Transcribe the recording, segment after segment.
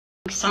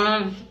Some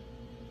of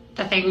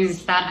the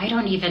things that I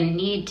don't even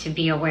need to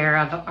be aware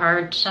of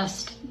are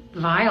just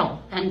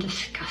vile and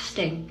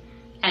disgusting.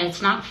 And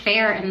it's not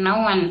fair, and no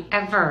one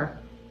ever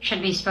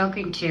should be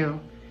spoken to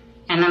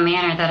in the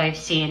manner that I've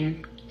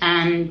seen.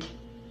 And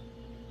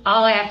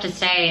all I have to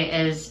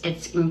say is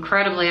it's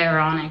incredibly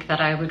ironic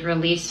that I would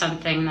release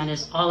something that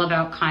is all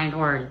about kind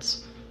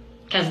words,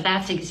 because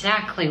that's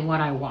exactly what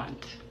I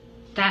want.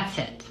 That's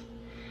it.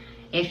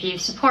 If you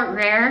support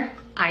Rare,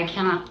 I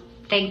cannot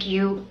thank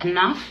you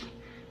enough,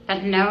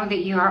 but know that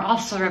you are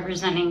also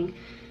representing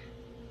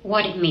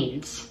what it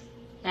means.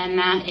 And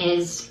that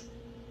is,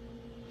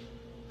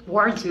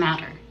 words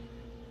matter,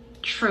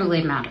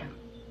 truly matter.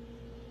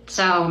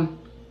 So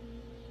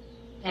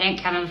it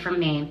ain't coming from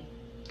me.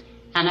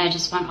 And I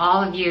just want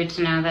all of you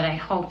to know that I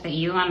hope that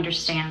you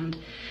understand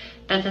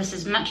that this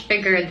is much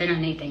bigger than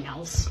anything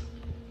else.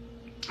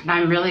 And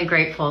I'm really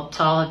grateful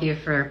to all of you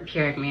for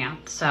hearing me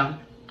out. So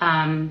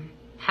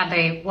have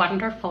a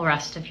wonderful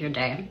rest of your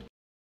day.